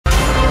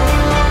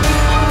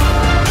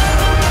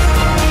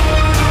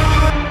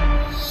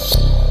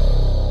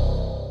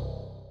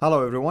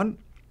Hello everyone,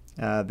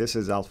 this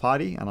is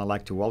Fadi, and I'd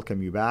like to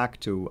welcome you back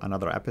to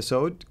another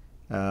episode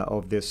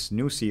of this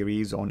new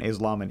series on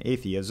Islam and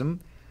atheism.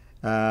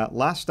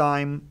 Last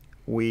time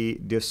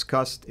we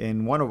discussed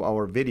in one of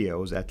our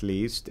videos at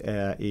least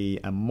a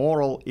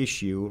moral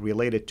issue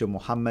related to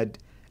Muhammad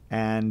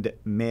and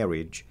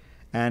marriage.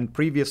 And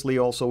previously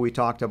also we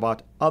talked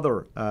about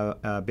other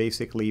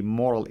basically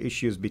moral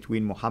issues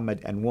between Muhammad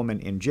and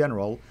women in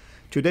general.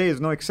 Today is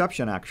no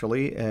exception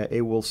actually.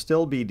 It will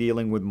still be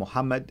dealing with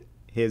Muhammad,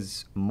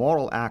 his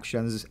moral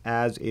actions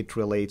as it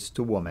relates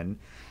to women.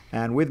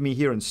 And with me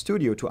here in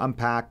studio to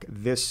unpack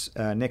this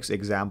next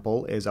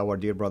example is our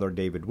dear brother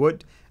David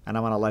Wood, and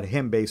I'm going to let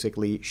him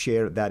basically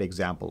share that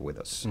example with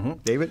us.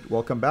 David,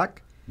 welcome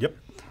back. Yep.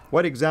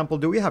 What example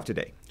do we have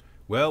today?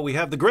 Well, we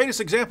have the greatest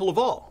example of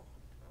all.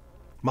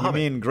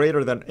 Muhammad. You mean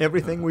greater than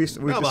everything we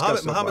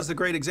discussed? Muhammad's the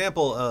great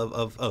example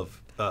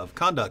of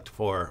conduct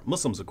for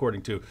Muslims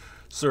according to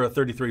Surah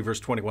 33 verse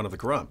 21 of the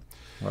Quran.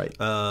 Right.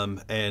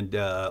 And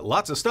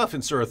lots of stuff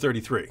in Surah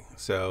 33.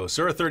 So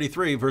Surah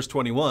 33 verse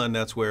 21,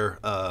 that's where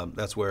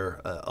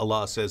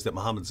Allah says that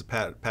Muhammad's a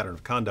pattern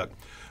of conduct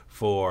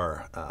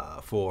for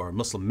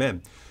Muslim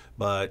men.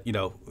 But you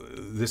know,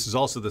 this is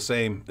also the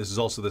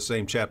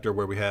same chapter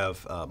where we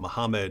have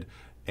Muhammad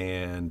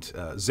and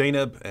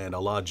Zainab, and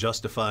Allah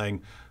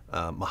justifying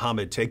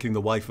Muhammad taking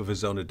the wife of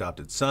his own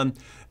adopted son.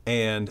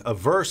 And a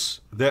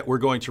verse that we're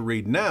going to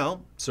read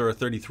now, Surah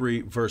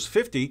 33 verse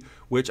 50,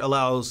 which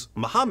allows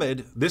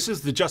Muhammad, this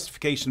is the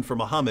justification for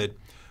Muhammad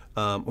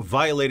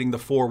violating the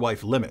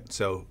 4-wife limit.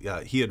 So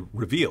he had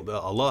revealed,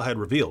 Allah had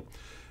revealed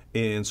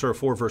in Surah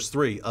 4 verse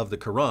 3 of the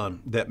Quran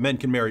that men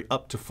can marry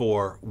up to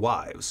 4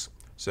 wives.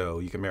 So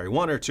you can marry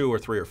 1 or 2 or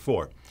 3 or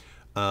 4.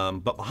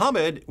 But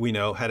Muhammad, we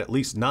know, had at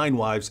least 9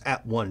 wives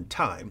at one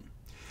time.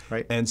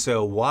 Right. And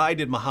so why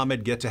did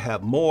Muhammad get to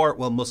have more?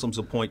 Well, Muslims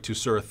will point to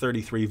Surah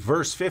 33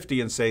 verse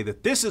 50 and say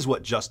that this is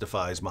what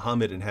justifies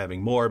Muhammad in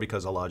having more,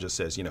 because Allah just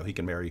says, you know, he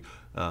can marry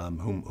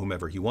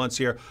whomever he wants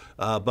here.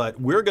 But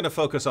we're going to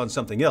focus on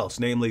something else,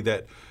 namely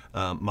that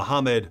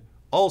Muhammad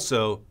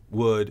also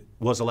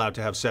was allowed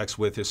to have sex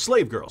with his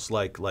slave girls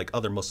like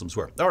other Muslims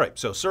were. All right,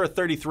 so Surah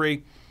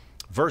 33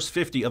 verse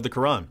 50 of the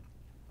Quran.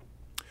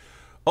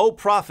 O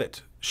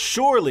Prophet,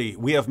 surely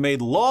we have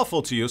made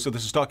lawful to you, so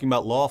this is talking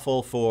about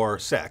lawful for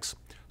sex,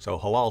 so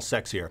halal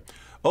sex here.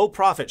 O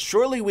Prophet,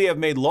 surely we have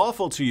made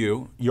lawful to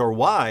you your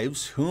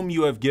wives, whom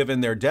you have given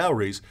their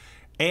dowries,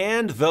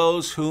 and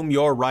those whom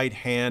your right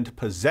hand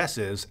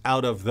possesses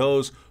out of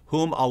those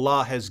whom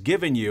Allah has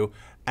given you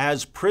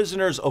as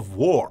prisoners of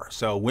war.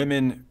 So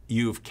women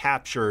you've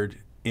captured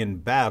in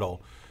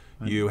battle,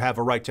 you have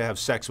a right to have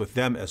sex with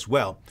them as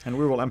well. And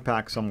we will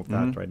unpack some of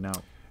that right now.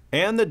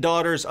 And the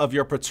daughters of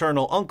your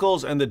paternal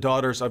uncles, and the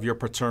daughters of your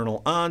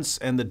paternal aunts,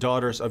 and the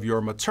daughters of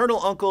your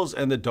maternal uncles,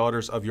 and the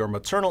daughters of your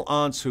maternal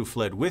aunts who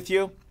fled with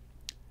you.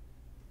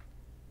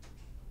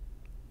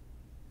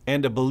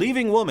 And a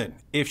believing woman,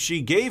 if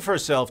she gave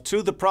herself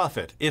to the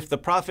Prophet, if the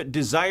Prophet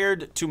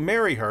desired to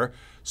marry her,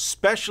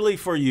 specially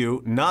for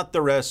you, not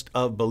the rest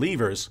of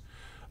believers.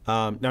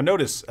 Now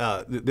notice,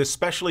 this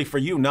specially for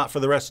you, not for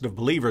the rest of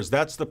believers,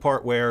 that's the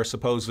part where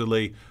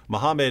supposedly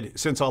Muhammad,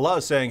 since Allah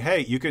is saying,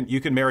 hey, you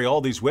can marry all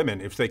these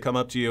women if they come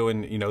up to you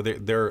and you know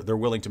they're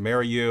willing to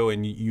marry you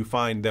and you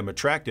find them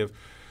attractive,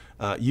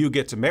 you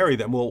get to marry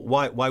them. Well,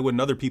 why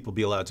wouldn't other people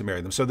be allowed to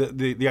marry them? So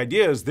the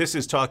idea is this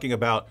is talking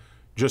about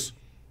just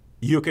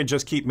you can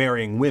just keep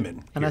marrying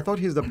women. And I thought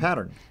he's the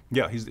pattern.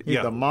 Yeah, he's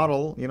the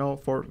model, you know,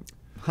 for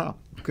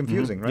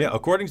confusing, right? Yeah,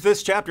 according to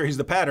this chapter, he's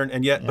the pattern,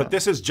 and yet, but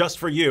this is just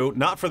for you,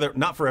 not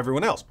for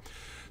everyone else.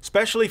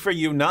 Especially for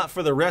you, not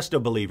for the rest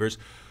of believers.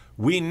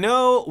 We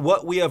know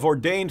what we have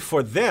ordained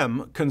for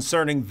them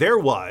concerning their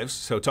wives.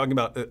 So talking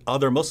about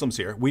other Muslims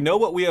here. We know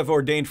what we have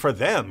ordained for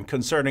them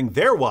concerning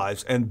their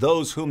wives and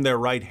those whom their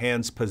right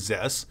hands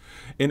possess,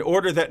 in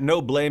order that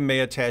no blame may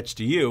attach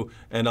to you,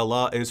 and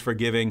Allah is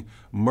forgiving,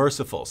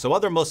 merciful. So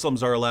other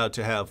Muslims are allowed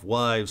to have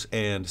wives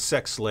and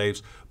sex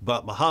slaves,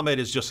 but Muhammad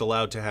is just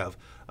allowed to have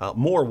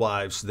more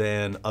wives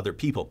than other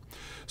people.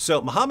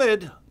 So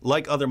Muhammad,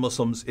 like other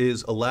Muslims,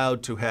 is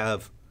allowed to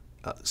have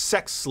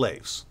sex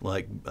slaves,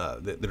 like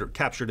that are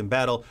captured in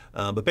battle,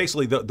 but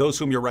basically those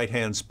whom your right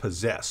hands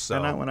possess. So,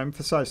 and I want to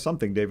emphasize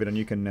something, David, and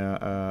you can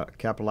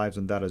capitalize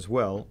on that as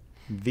well.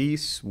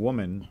 These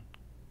women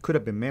could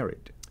have been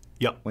married.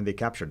 Yep. When they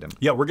captured them.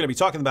 Yeah, we're going to be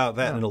talking about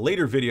that in a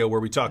later video where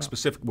we talk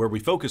where we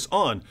focus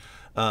on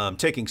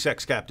taking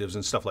sex captives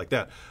and stuff like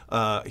that.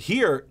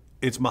 Here,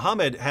 it's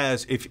Muhammad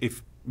has,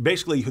 if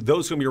basically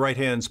those whom your right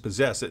hands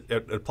possess, it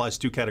applies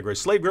to 2 categories.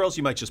 Slave girls,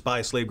 you might just buy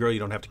a slave girl, you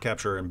don't have to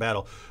capture her in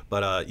battle,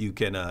 but you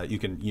know,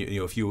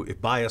 if you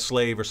buy a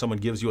slave or someone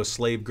gives you a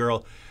slave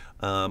girl,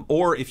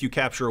 or if you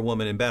capture a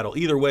woman in battle,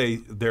 either way,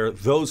 they're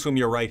those whom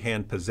your right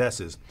hand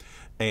possesses.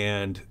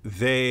 And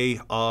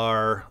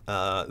they're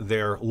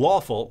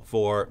lawful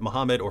for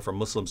Muhammad or for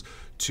Muslims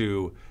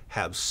to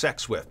have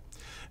sex with.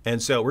 And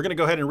so we're going to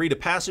go ahead and read a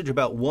passage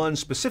about one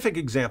specific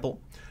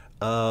example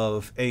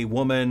of a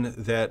woman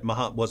that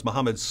was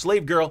Muhammad's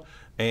slave girl,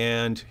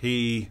 and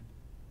he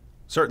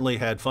certainly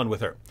had fun with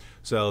her.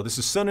 So this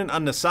is Sunan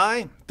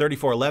an-Nasai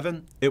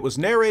 34:11. It was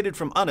narrated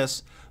from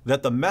Anas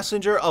that the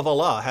Messenger of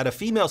Allah had a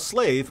female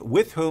slave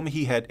with whom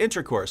he had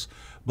intercourse,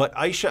 but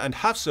Aisha and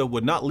Hafsa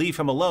would not leave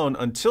him alone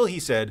until he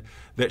said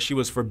that she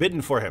was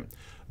forbidden for him.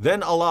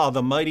 Then Allah,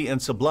 the Mighty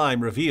and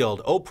Sublime,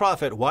 revealed, O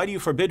Prophet, why do you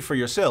forbid for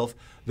yourself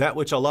that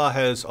which Allah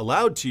has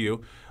allowed to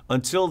you,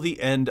 until the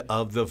end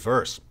of the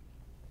verse.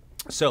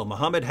 So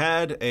Muhammad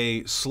had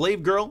a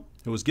slave girl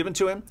who was given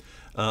to him.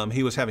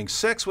 He was having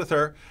sex with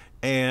her,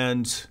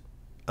 and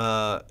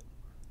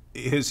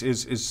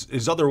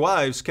his other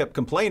wives kept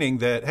complaining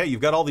that, hey,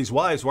 you've got all these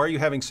wives, why are you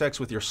having sex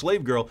with your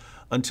slave girl?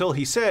 Until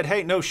he said,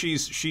 hey, no,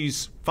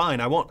 she's fine.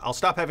 I'll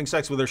stop having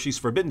sex with her. She's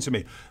forbidden to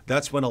me.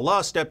 That's when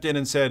Allah stepped in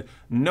and said,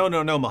 no,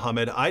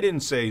 Muhammad, I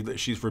didn't say that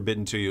she's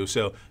forbidden to you.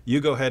 So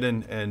you go ahead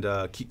and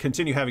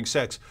continue having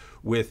sex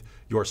with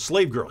your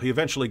slave girl. He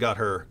eventually got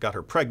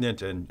her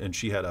pregnant, and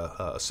she had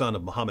a son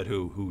of Muhammad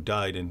who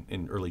died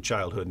in early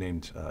childhood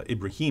named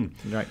Ibrahim.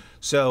 Right.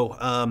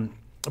 So,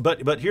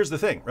 but here's the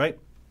thing, right?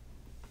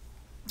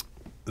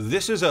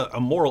 This is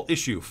a moral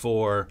issue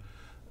for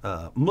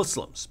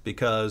Muslims,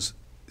 because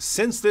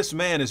since this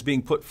man is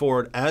being put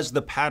forward as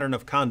the pattern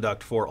of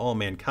conduct for all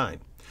mankind,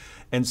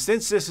 and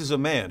since this is a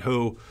man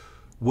who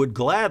would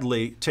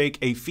gladly take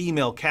a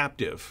female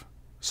captive,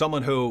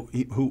 someone who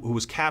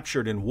was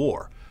captured in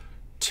war,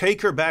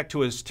 take her back to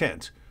his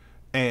tent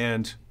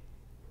and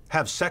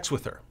have sex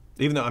with her,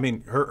 even though, I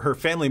mean, her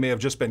family may have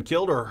just been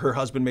killed or her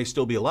husband may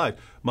still be alive.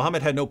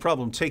 Muhammad had no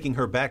problem taking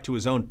her back to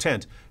his own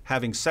tent,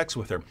 having sex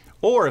with her.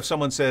 Or if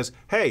someone says,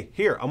 hey,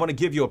 here, I want to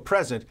give you a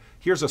present.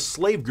 Here's a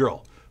slave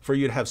girl for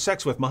you to have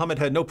sex with. Muhammad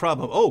had no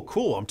problem. Oh,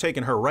 cool, I'm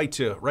taking her right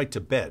to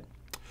bed.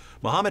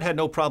 Muhammad had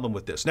no problem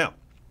with this. Now,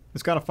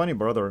 it's kind of funny,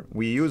 brother.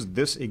 We used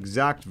this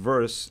exact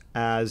verse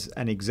as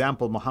an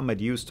example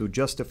Muhammad used to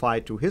justify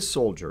to his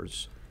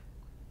soldiers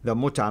the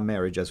mut'a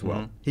marriage as well.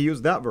 Mm-hmm. He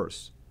used that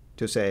verse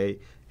to say,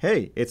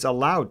 hey, it's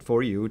allowed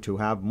for you to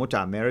have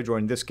mut'a marriage, or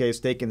in this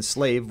case, take in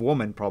slave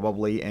woman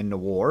probably in the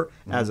war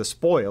as a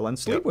spoil and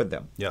sleep with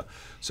them. Yeah.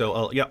 So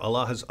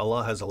Allah has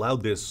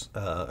allowed this,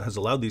 has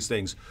allowed these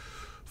things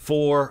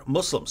for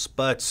Muslims.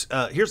 But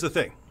here's the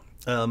thing: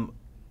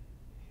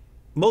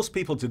 most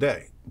people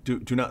today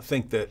do not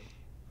think that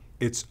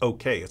it's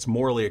okay, it's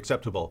morally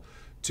acceptable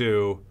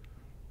to,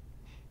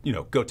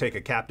 go take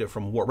a captive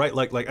from war, right?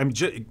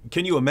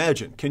 Can you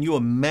imagine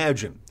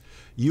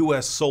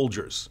U.S.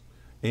 soldiers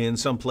in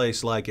some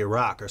place like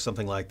Iraq or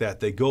something like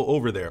that? They go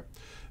over there,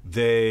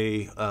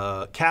 they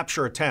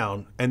capture a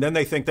town, and then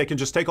they think they can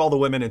just take all the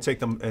women and take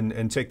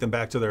them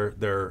back to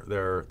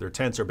their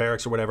tents or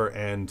barracks or whatever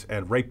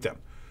and rape them.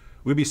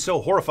 We'd be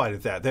so horrified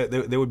at that.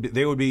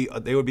 They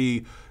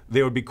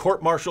would be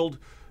court-martialed.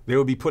 They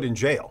would be put in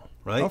jail.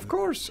 Right? Of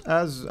course,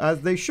 as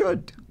they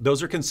should.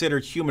 Those are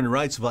considered human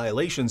rights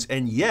violations,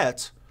 and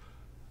yet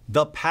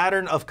the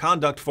pattern of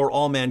conduct for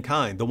all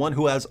mankind, the one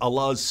who has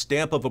Allah's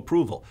stamp of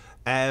approval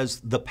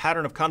as the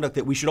pattern of conduct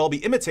that we should all be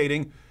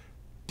imitating,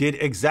 did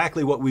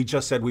exactly what we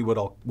just said we would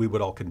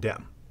all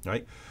condemn.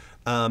 Right?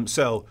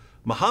 So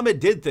Muhammad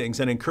did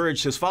things and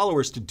encouraged his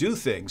followers to do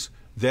things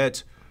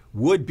that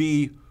would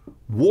be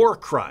war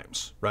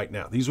crimes right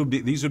now. These would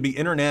be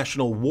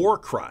international war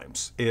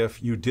crimes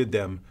if you did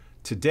them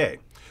today.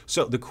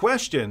 So the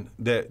question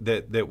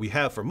that we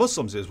have for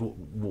Muslims is,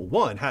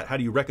 one, how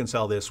do you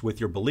reconcile this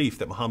with your belief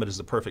that Muhammad is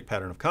the perfect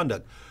pattern of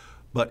conduct?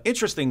 But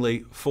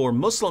interestingly, for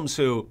Muslims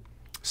who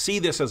see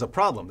this as a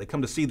problem, they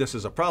come to see this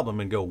as a problem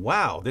and go,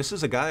 wow, this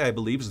is a guy I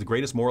believe is the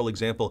greatest moral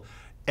example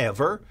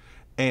ever.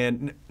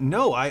 And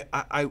no,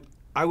 I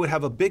would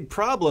have a big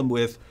problem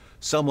with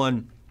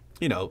someone,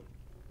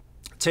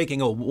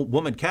 taking a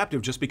woman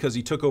captive just because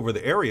he took over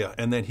the area,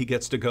 and then he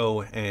gets to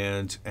go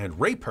and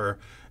rape her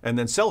and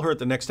then sell her at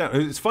the next town.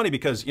 It's funny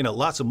because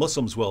lots of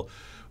Muslims will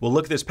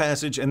look at this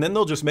passage and then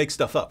they'll just make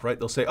stuff up, right?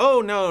 They'll say,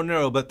 oh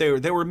no, but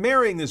they were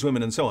marrying these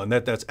women and so on.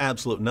 That's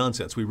absolute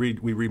nonsense. We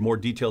read more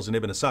details in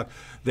Ibn Ishaq.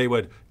 They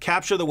would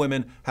capture the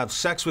women, have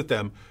sex with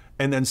them,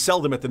 and then sell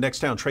them at the next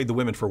town, trade the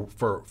women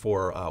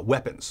for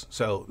weapons.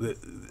 So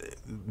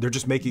they're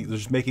just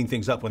making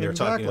things up when they're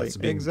talking about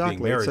being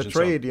marriage. It's a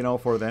trade,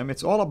 for them.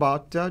 It's all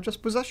about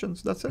just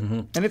possessions. That's it. Mm-hmm.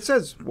 And it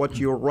says what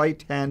your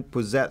right hand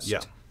possessed.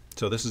 Yeah.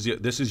 So this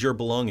is your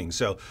belonging.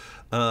 So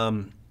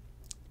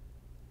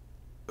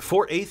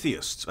for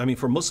atheists,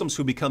 for Muslims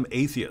who become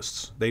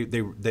atheists,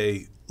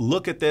 they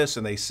look at this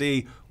and they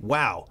see,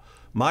 wow,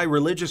 my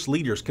religious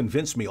leaders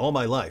convinced me all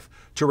my life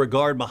to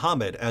regard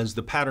Muhammad as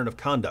the pattern of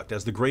conduct,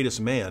 as the greatest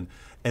man,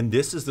 and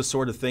this is the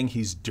sort of thing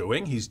he's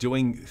doing. He's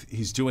doing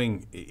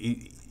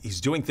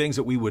things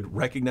that we would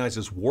recognize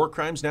as war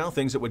crimes now,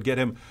 things that would get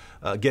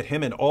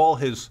him and all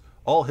his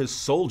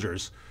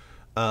soldiers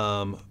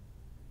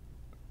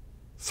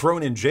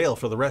thrown in jail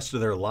for the rest of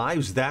their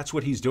lives. That's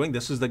what he's doing.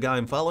 This is the guy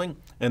I'm following,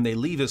 and they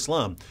leave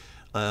Islam.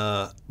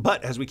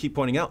 But as we keep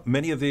pointing out,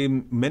 many of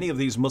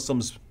these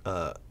Muslims,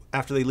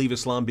 after they leave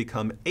Islam,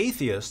 become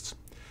atheists,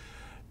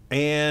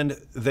 and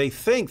they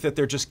think that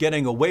they're just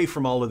getting away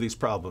from all of these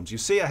problems. You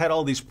see, I had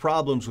all these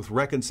problems with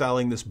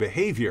reconciling this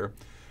behavior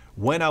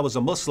when I was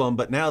a Muslim,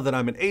 but now that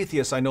I'm an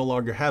atheist, I no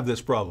longer have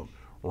this problem.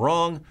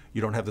 Wrong.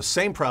 You don't have the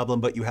same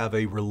problem, but you have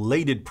a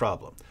related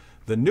problem.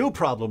 The new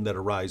problem that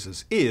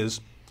arises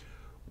is,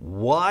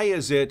 why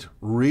is it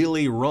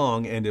really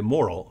wrong and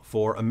immoral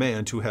for a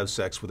man to have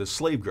sex with a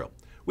slave girl?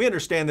 We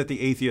understand that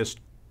the atheist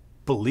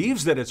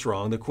believes that it's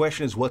wrong. The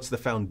question is, what's the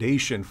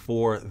foundation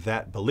for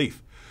that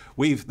belief?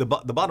 The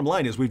bottom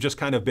line is, we've just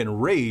kind of been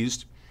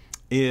raised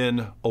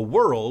in a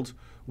world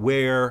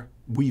where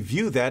we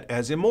view that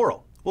as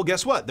immoral. Well,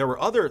 guess what? There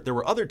were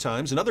other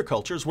times in other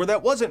cultures where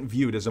that wasn't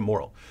viewed as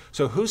immoral.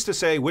 So who's to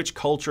say which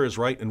culture is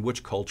right and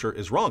which culture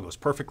is wrong? It was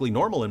perfectly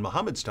normal in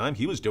Muhammad's time.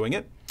 He was doing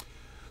it.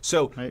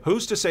 So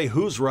who's to say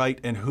who's right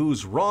and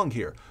who's wrong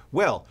here?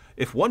 Well,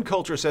 if one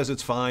culture says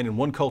it's fine and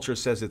one culture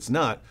says it's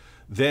not,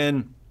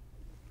 then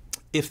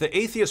if the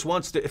atheist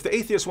wants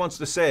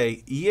to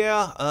say,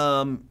 yeah,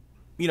 I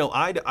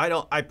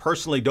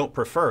personally don't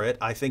prefer it.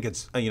 I think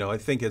it's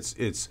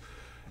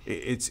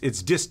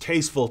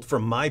distasteful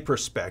from my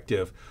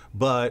perspective,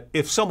 but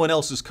if someone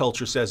else's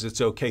culture says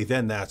it's okay,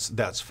 then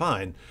that's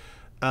fine.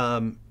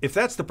 If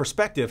that's the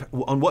perspective,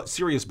 on what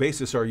serious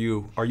basis are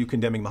you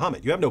condemning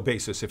Muhammad? You have no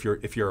basis if you're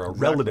a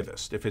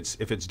relativist,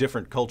 if it's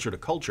different culture to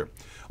culture.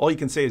 All you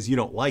can say is you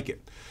don't like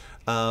it.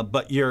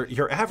 But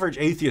your average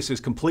atheist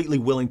is completely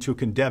willing to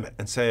condemn it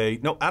and say,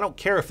 no, I don't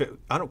care if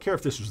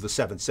this was the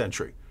 7th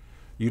century.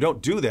 You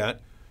don't do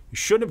that. You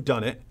shouldn't have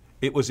done it.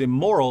 It was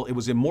immoral. It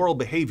was immoral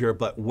behavior.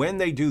 But when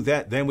they do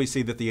that, then we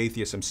see that the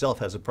atheist himself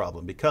has a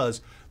problem,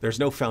 because there's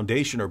no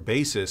foundation or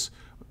basis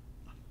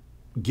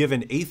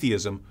given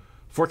atheism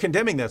for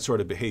condemning that sort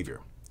of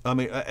behavior. I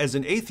mean, as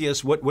an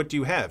atheist, what do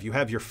you have? You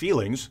have your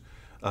feelings.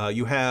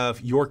 You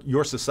have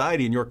your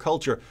society and your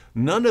culture.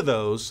 None of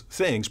those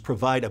things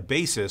provide a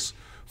basis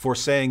for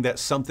saying that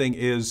something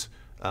is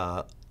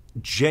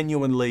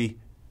genuinely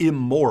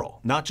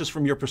immoral, not just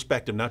from your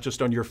perspective, not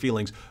just on your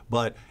feelings,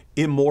 but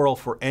immoral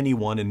for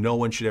anyone, and no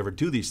one should ever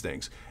do these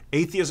things.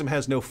 Atheism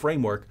has no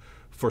framework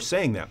for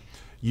saying that.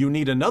 You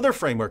need another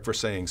framework for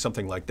saying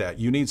something like that.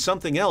 You need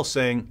something else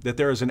saying that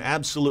there is an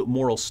absolute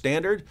moral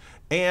standard,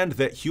 and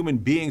that human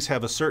beings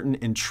have a certain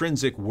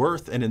intrinsic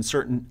worth and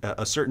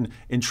a certain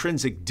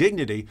intrinsic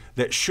dignity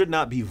that should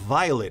not be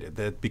violated.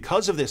 That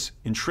because of this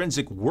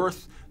intrinsic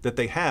worth that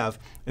they have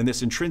and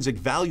this intrinsic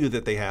value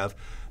that they have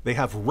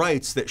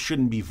rights that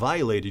shouldn't be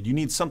violated. You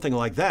need something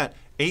like that.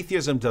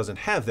 Atheism doesn't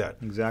have that.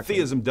 Exactly.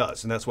 Theism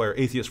does, and that's why our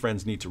atheist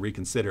friends need to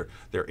reconsider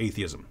their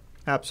atheism.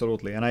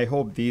 Absolutely, and I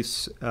hope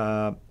these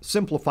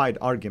simplified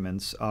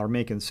arguments are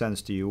making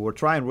sense to you. We're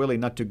trying really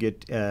not to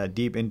get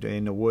deep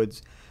in the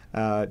woods.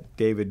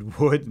 David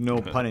Wood,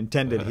 no pun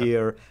intended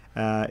here,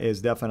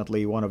 is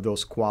definitely one of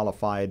those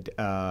qualified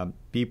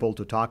people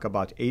to talk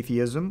about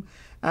atheism.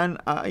 And,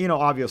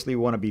 obviously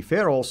we want to be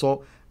fair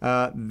also.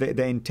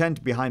 The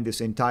intent behind this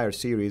entire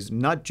series,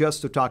 not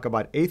just to talk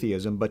about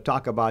atheism, but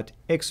talk about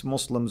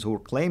ex-Muslims who are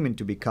claiming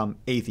to become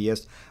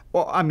atheists.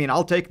 Well, I mean,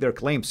 I'll take their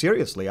claim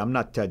seriously. I'm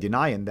not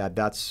denying that.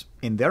 That's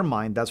in their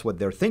mind, that's what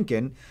they're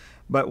thinking.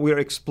 But we're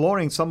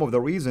exploring some of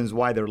the reasons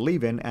why they're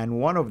leaving. And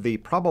one of the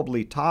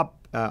probably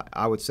top,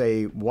 I would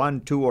say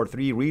 1, 2, or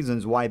 3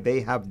 reasons why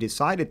they have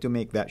decided to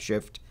make that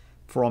shift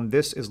from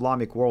this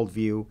Islamic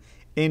worldview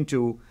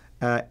into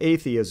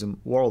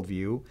atheism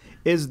worldview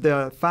is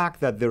the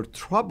fact that they're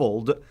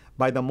troubled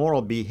by the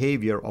moral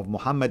behavior of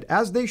Muhammad,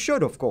 as they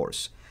should, of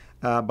course.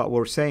 But what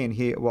we're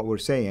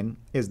saying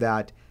is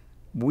that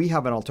we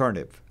have an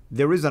alternative.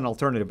 There is an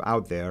alternative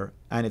out there,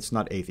 and it's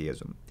not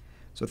atheism.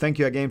 So thank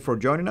you again for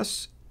joining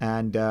us,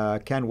 and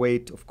can't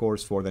wait, of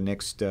course, for the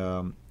next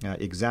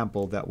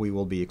example that we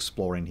will be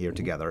exploring here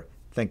together.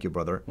 Thank you,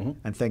 brother,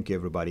 and thank you,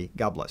 everybody.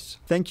 God bless.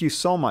 Thank you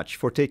so much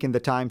for taking the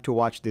time to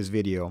watch this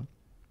video.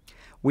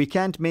 We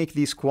can't make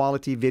these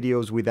quality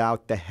videos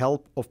without the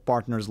help of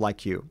partners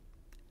like you.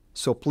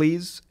 So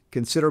please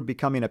consider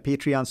becoming a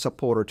Patreon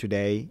supporter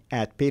today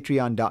at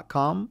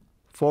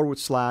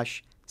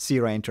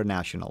patreon.com/CIRA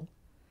International.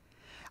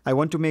 I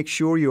want to make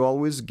sure you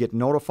always get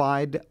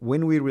notified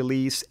when we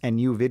release a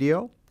new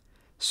video.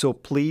 So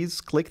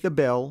please click the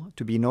bell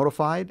to be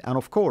notified, and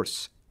of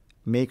course,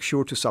 make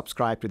sure to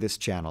subscribe to this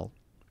channel.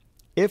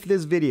 If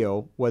this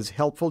video was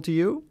helpful to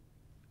you,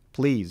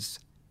 please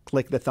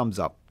click the thumbs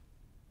up.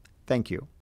 Thank you.